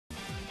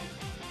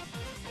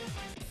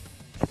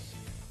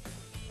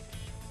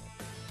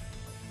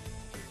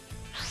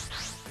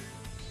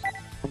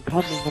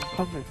I'm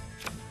coming.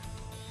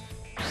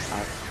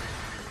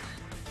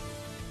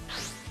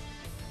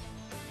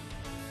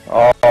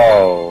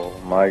 Oh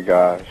my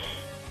gosh.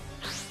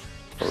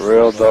 For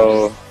real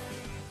though.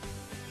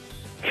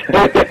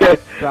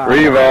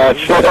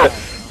 Rematch.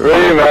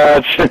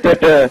 Rematch.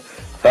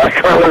 I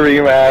call a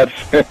rematch.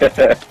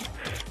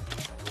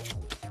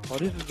 Oh,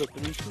 this is a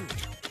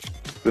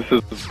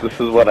 3-2. This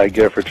is what I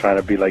get for trying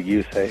to be like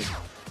Yusei.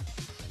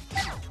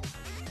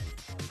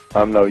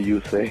 I'm no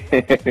Yusei.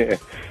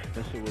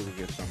 Let's see what we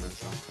get summoned,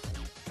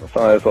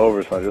 son. It's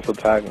over, son. Just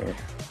attack me.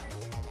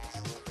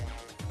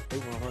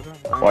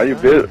 Hey, Why you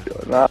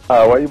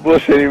why you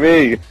bullshitting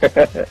me?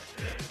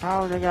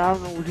 How, nigga? I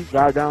don't know what you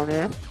got down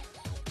there.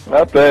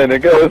 Nothing,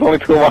 nigga. There's only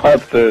 2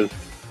 monsters.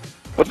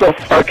 What the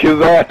fuck is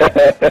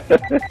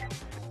that?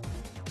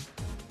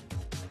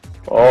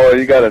 Oh,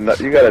 you got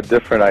a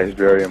different ice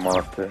barrier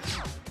monster.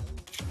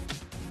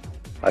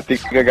 I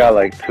think I got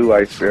like 2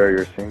 ice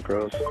barrier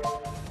synchros.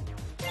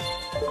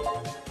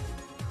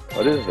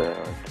 What is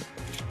that?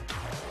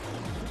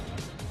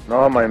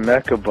 No, my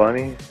mecha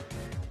bunny.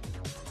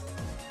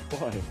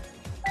 What?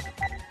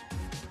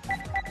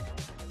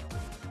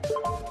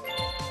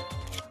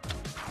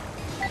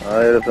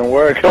 It doesn't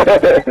work.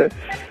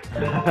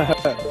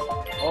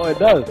 Oh, it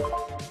does.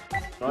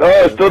 No,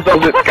 it still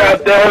doesn't.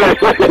 God damn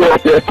it!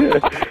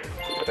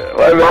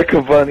 My mecha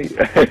bunny.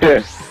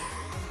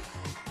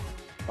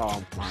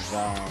 Oh my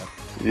god.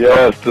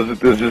 Yes,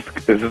 it's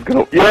just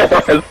gonna. Yes,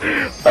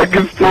 I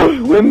can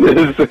still win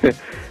this.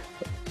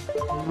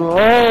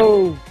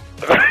 No.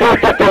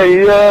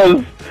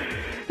 Yes.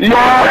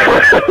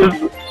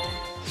 Yes.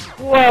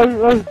 What?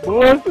 That's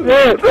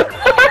bullshit.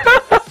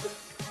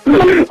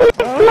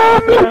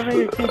 That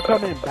nigga keep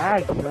coming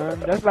back, son.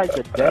 That's like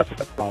the death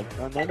dog,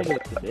 son. That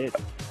nigga's dead.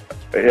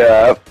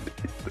 Yeah,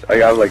 I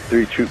got like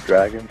 3 troop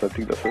dragons. I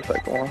think that's the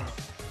second one.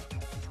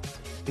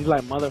 He's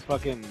like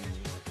motherfucking,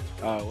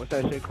 what's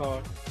that shit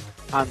called?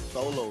 Han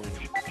Solo and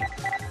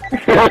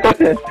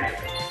shit.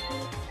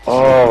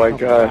 Oh my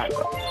gosh,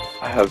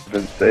 I have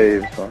been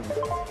saved, son.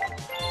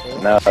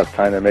 Now it's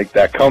time to make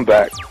that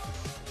comeback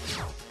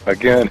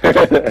again.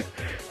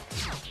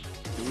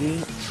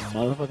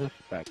 Motherfucking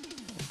back.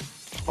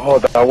 Oh,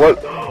 that was.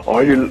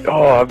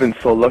 Oh, I've been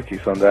so lucky,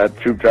 son. That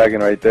troop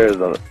dragon right there was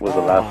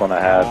the last one I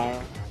had.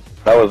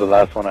 That was the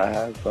last one I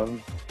had,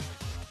 son.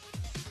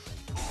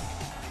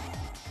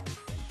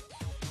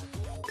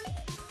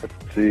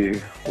 Let's see,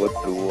 what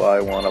do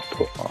I want to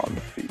put on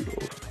the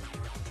field?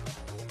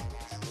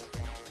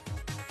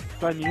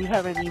 Son, you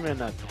haven't even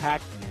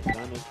attacked me,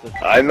 son. It's the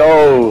I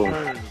know.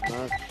 turn,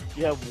 son.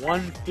 You have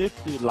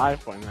 150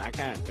 life points. I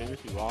can't finish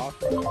you off.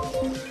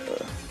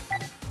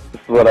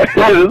 This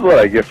is what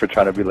I get for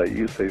trying to be like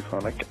you say,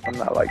 son. I'm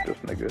not like this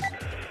nigga.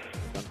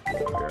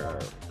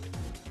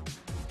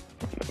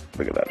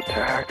 Look at that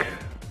attack.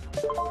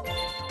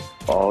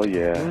 Oh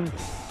yeah.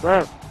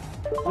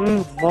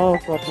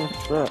 Motherfucking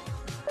shit.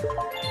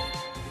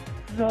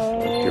 No.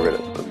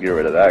 Let's get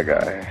rid of that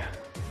guy.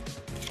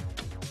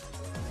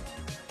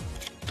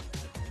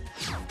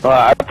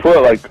 I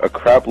put like a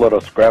crap load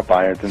of scrap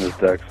irons in this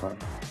deck, son.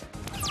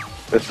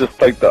 It's just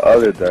like the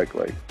other deck,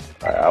 like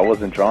I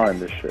wasn't drawing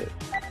this shit.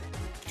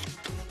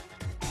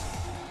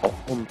 Oh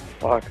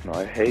fuck no,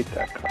 I hate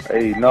that card.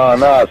 Hey, nah,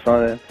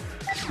 son.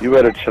 You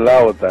better chill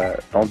out with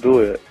that. Don't do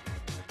it.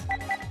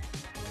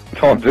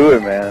 Don't do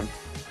it, man.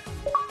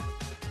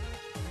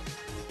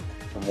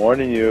 I'm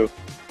warning you.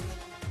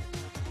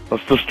 I'm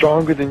still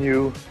stronger than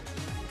you.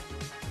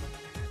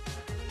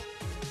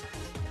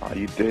 Oh,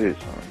 you did it,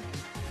 son.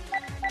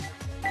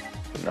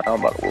 Now I'm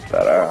about to whoop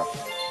that ass.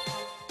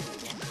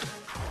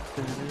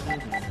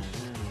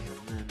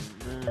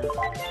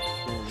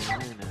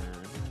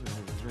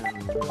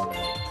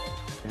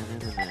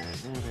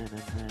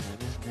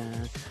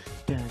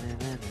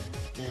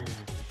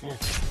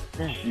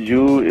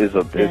 You is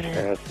a bitch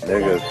ass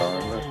nigga,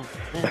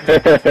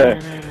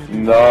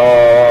 son. No,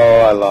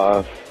 I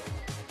lost.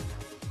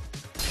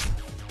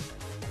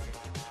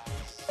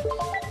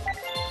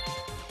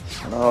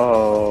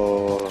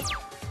 No.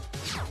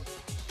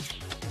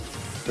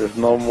 There's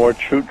no more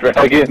troop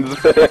dragons.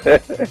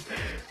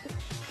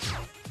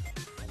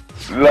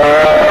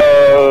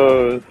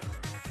 No.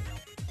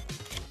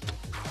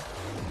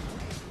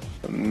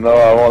 No,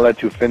 I won't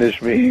let you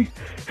finish me.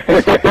 No.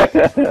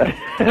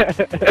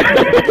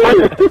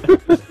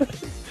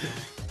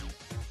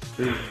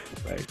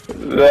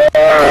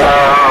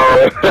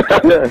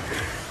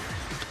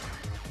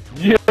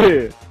 Yeah.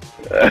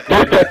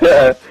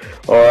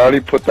 Oh, I already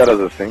put that as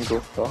a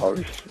single, so I'll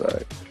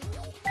respect.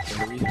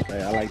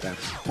 I like that.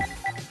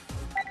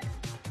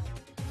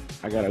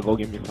 I gotta go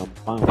get me some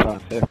pan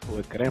francesco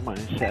with crema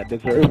and shit. I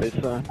deserve it,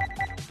 son.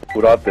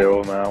 Put out there,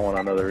 old man. I want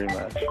another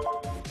rematch.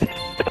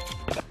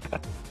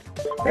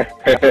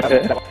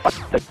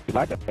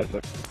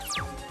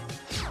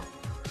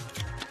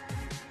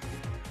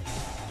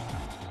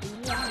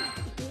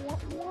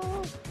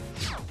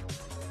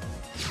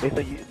 They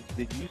say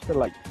did you used to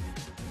like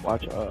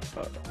watch the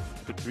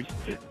Three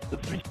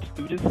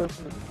Stooges or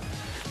something?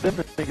 Them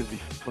niggas be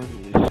funny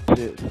as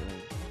shit, man.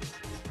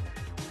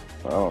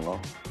 I don't know.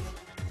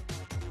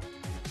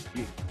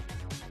 You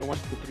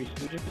watched the Three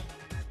Stooges?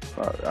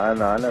 I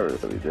never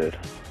really did.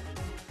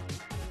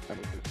 That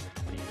was just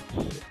funny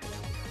as shit.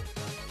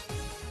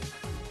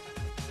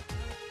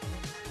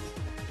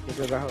 Look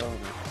at that,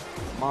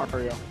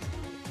 Mario.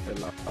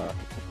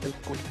 El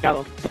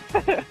cuchado.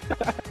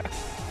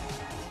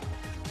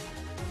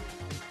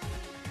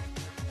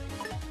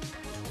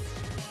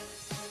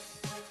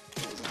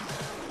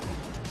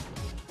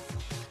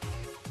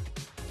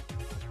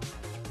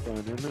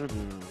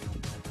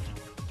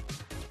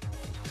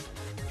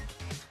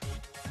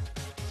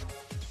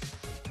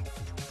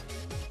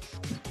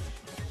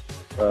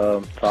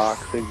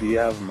 Toxic, do you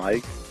have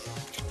Mike?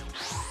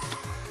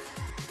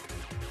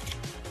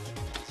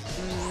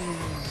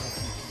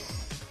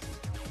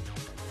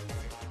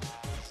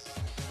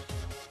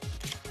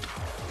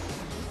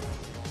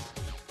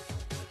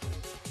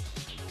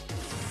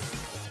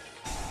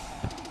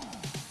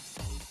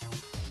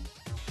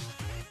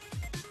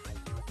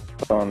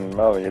 I don't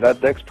know. Yeah,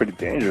 that deck's pretty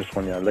dangerous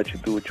when you let you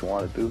do what you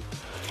want to do.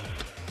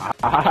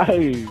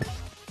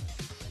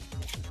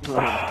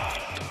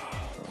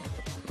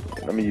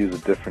 Let me use a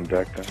different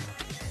deck then.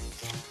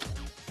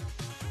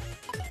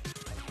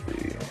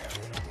 Let's see.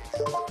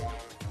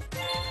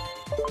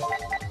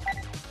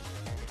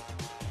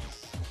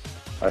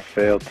 I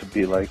failed to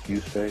be like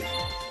you say.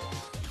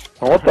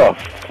 Oh, what the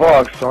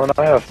fuck, son?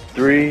 I have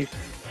 3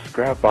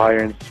 scrap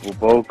irons,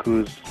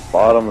 Woboku's,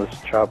 bottomless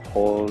trap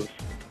holes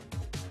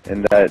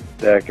in that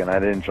deck, and I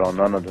didn't draw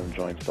none of them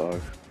joints, dog.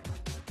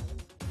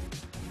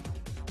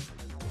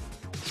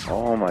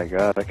 Oh my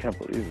god, I can't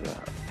believe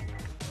that.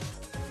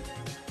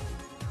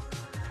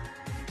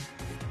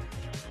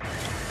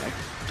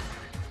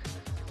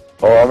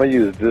 Oh, I'm gonna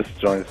use this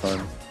joint,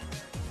 son.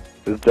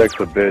 This deck's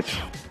a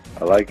bitch.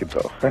 I like it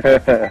though.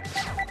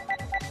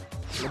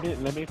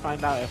 let me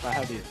find out if I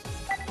have these.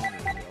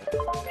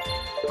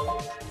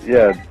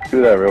 Yeah,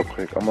 do that real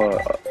quick. I'm gonna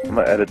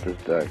edit this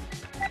deck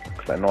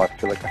because I know I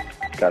feel like I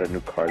got a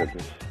new card of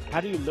this. How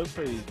do you look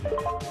for these?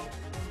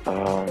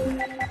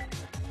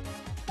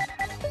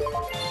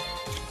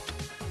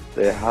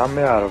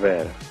 Déjame a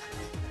ver.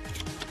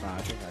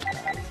 I think I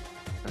got it.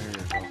 There you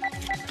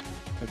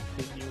go.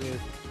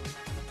 Continuous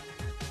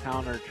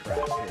counter trap.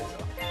 Here you go.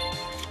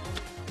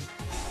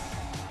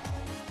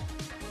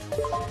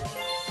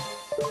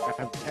 I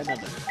have 10 of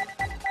them.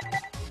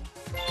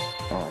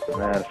 Oh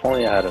man, if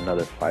only I had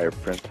another fire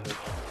princess.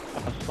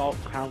 Assault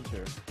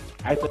counter.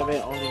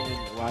 Activate only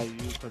while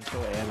you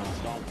control an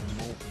assault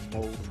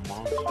mode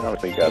monster. I don't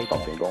think got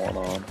something going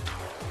on.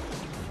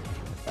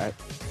 Right.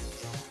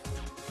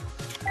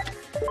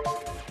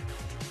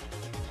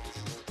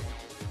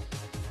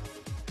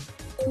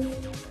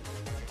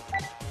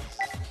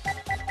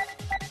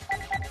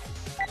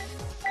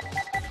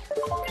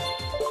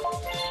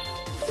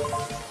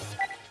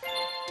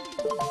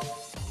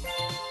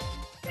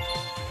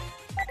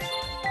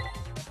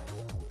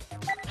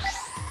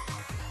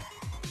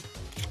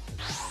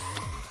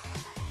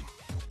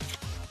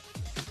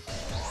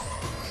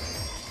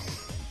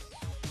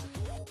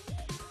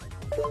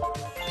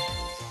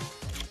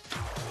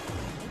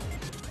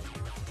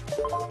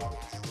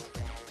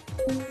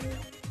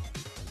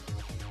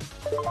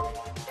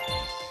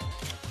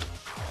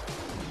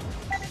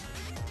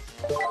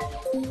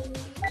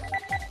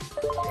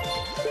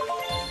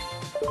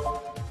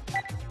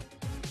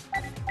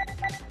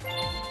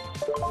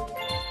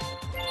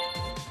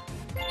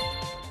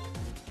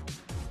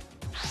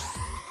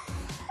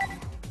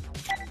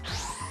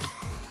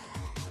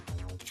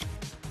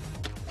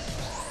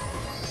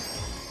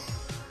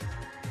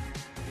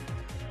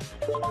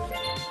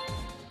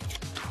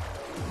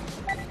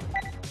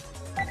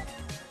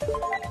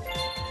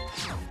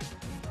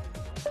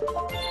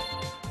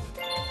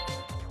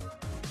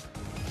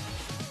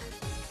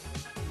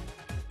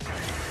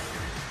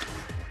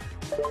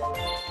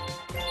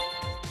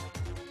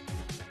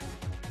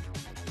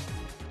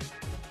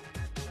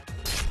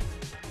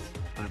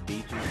 I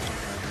beat you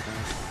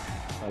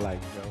or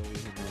like Joey,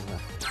 and then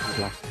he's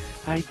like,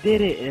 I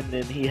did it, and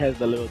then he has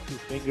the little 2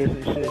 fingers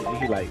and shit, and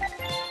he like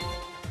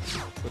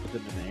puts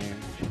them in the air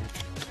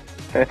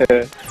and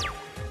shit.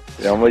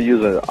 Yeah, I'm gonna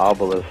use an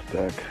obelisk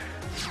deck.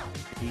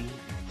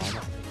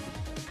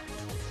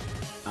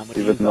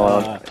 Even though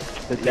I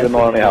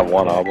only have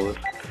 1 obelisk.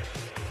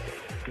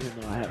 Even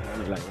though I have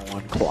only like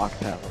 1 clock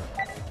tower.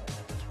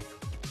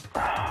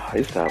 I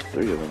used to have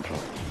 3 of them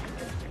joints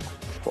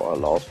before I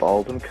lost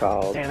all them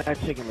cows. Man, that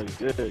chicken looks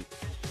good.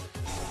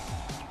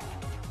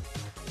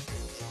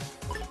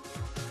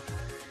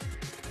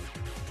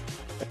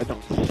 I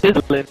don't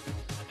sizzling.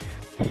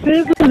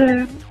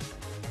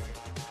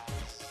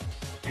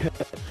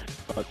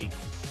 Fucking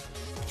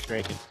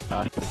Dragon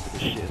Dodge for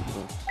shit.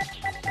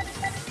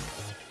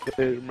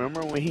 Dude,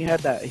 remember when he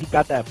had that? He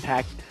got that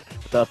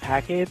the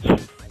package.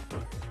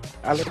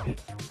 Alex,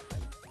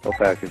 What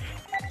package?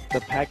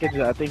 the package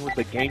I think was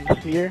the Game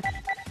Sphere.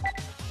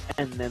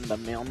 And then the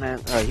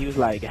mailman, he was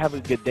like, "Have a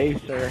good day,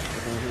 sir." And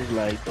then he was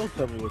like, "Don't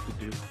tell me what to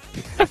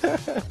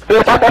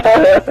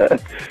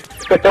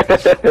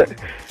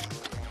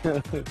do."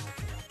 Are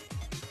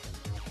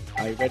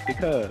you ready to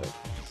cut?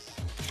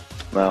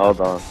 Nah,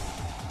 hold on.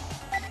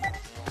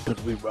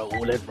 Cause we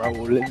rolling. Isn't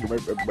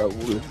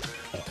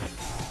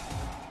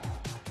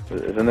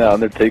that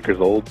Undertaker's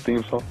old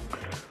theme song?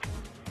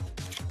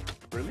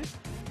 Really?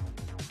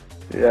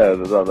 Yeah,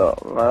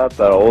 not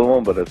that old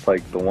one, but it's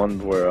like the one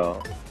where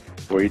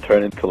he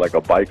turned into like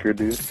a biker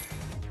dude.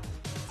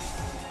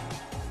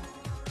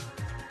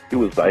 He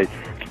was like,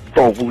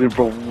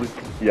 rolling.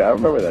 Yeah, I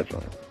remember that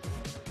joint.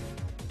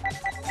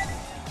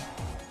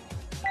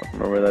 I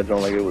remember that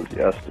joint like it was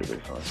yesterday,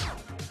 son.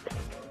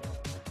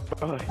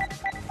 Oh,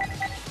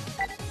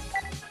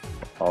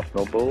 Off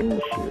no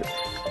bullshit.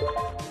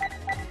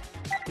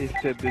 he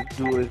said this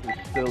duel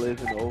still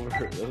isn't over.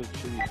 That's what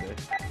he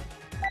said.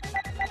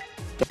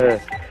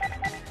 Yeah.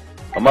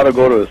 I'm about to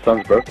go to his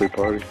son's birthday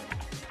party.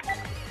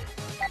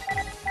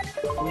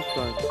 Whose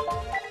son?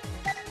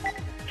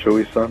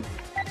 Chewy's son.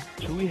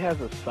 Chewy has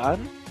a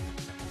son?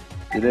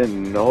 You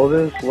didn't know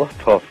this? What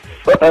the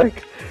fuck?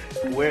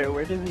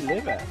 Where does he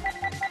live at?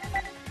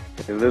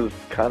 He lives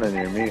kind of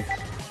near me.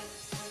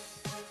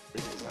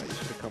 You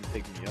should come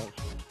pick me up.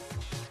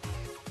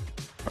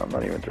 I'm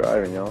not even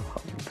driving, yo.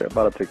 I'm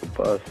about to take a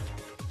bus.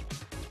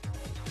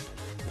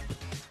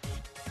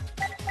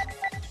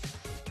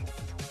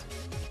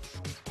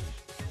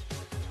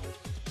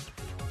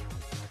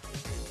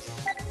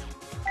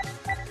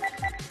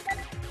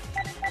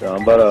 Yeah,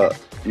 I'm about to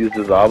use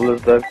this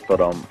obelisk deck,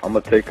 but I'm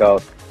gonna take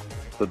out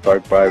the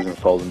dark bribes and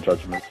souls and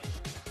judgments.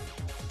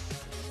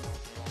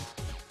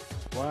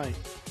 Why?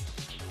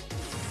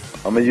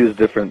 I'm gonna use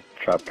different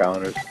trap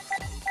counters.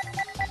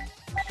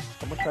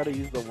 I'm gonna try to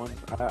use the one.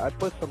 I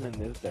put some in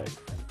this deck.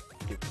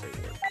 If they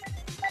work.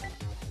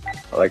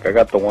 Like I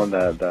got the one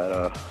that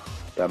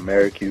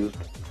Merrick used.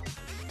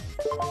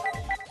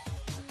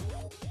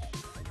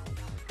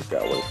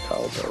 Forgot what it's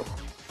called though.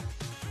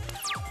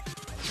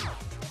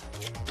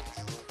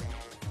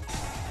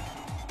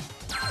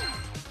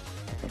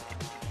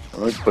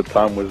 Let me put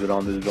Time Wizard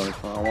on this joint.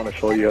 I want to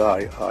show you how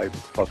I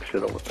fuck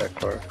shit up with that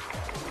card.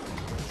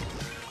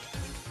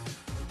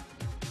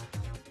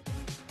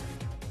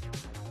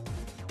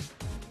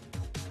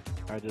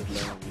 I just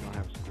learned we don't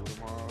have school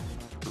tomorrow.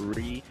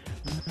 Three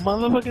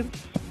motherfucking.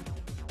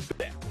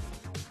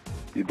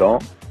 You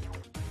don't?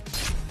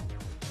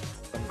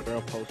 Some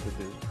girl posted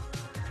this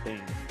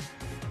thing.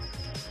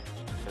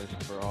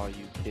 Just for all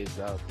you kids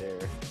out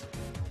there.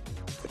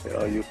 Hey,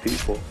 all you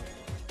people.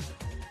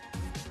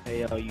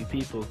 Hey, all you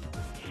people.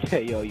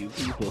 Hey, all you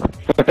people.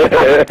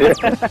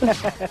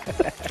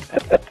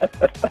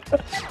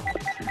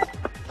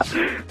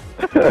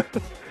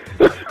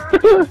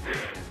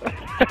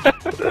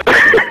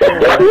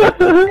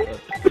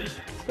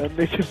 That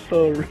nigga's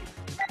so real.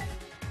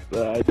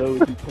 I know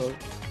what you told.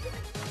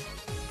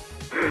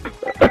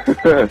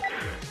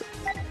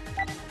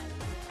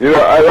 You know,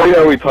 I like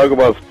how we talk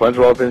about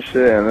SpongeBob and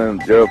shit, and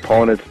then your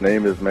opponent's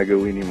name is Mega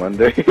Weenie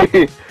Monday.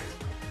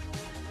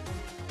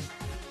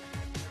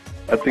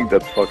 I think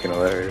that's fucking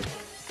hilarious.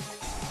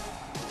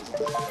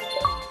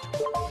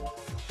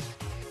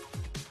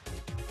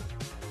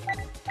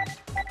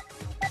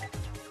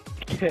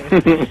 People.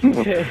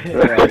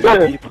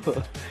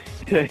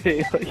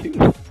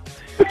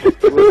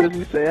 What did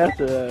he say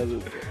after that?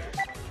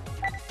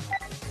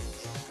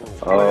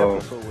 What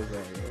episode was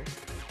that,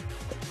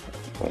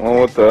 bro? One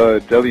with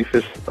the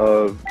jellyfish,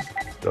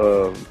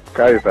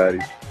 Krabby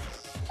Patties.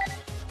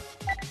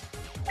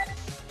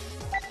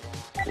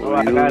 Oh,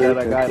 I got it.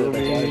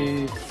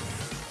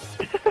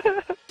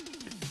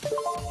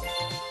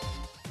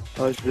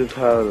 I just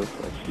had a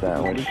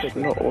sandwich.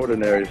 No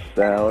ordinary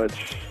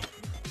sandwich.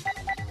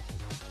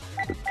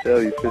 The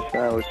jellyfish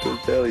sandwich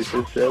with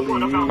jellyfish jelly.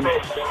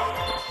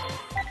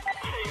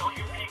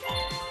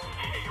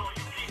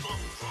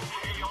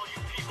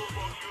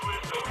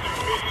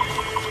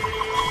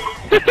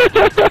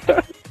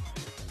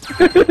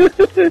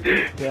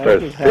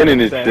 Start spinning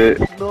this shit.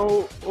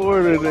 No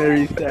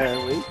ordinary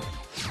sandwich.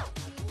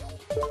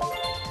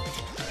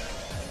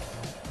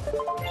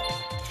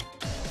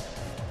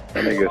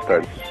 That nigga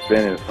starts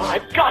spinning.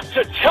 I've got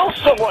to tell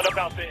someone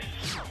about this!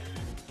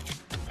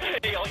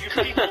 Hey, all you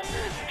people!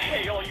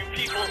 Hey, all you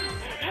people!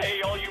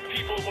 Hey, all you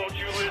people, won't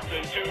you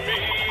listen to me?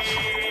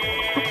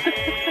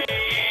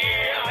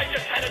 I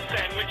just had a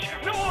sandwich.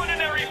 No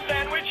ordinary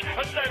sandwich. A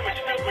sandwich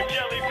filled with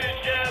jellyfish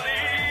jelly.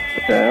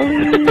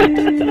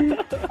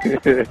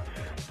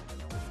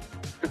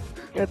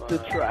 Got to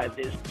try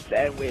this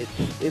sandwich.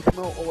 It's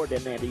no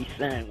ordinary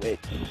sandwich.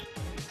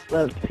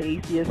 The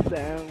tastiest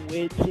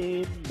sandwich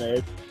in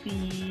the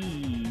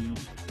sea.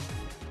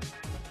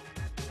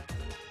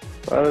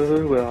 I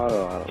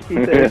don't He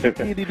says,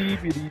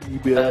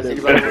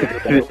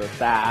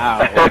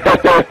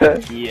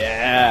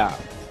 yeah.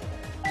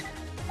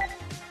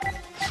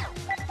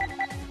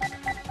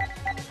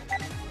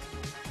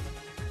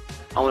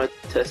 I want to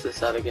test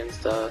this out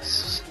against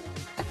us.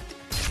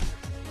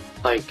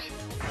 Like,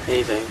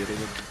 anything. Get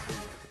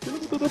him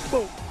to the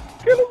boat.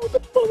 Get him with the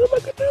boat.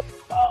 Look at that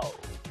boat.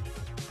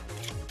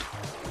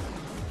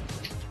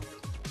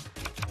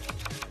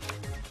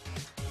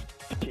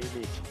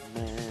 Chili,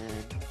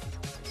 man.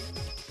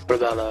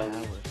 What about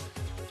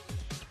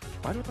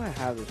Why do I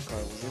have this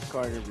card when this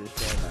card is just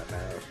showing that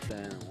man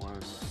stand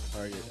one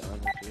target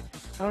elementary?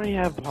 I don't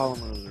even have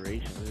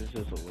polymerization. It's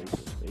just a waste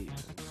of space.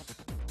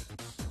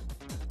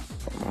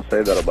 Don't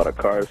say that about a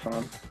card,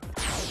 son.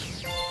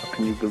 How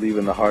can you believe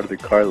in the heart of the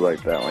card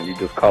like that when you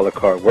just call a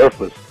card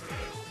worthless?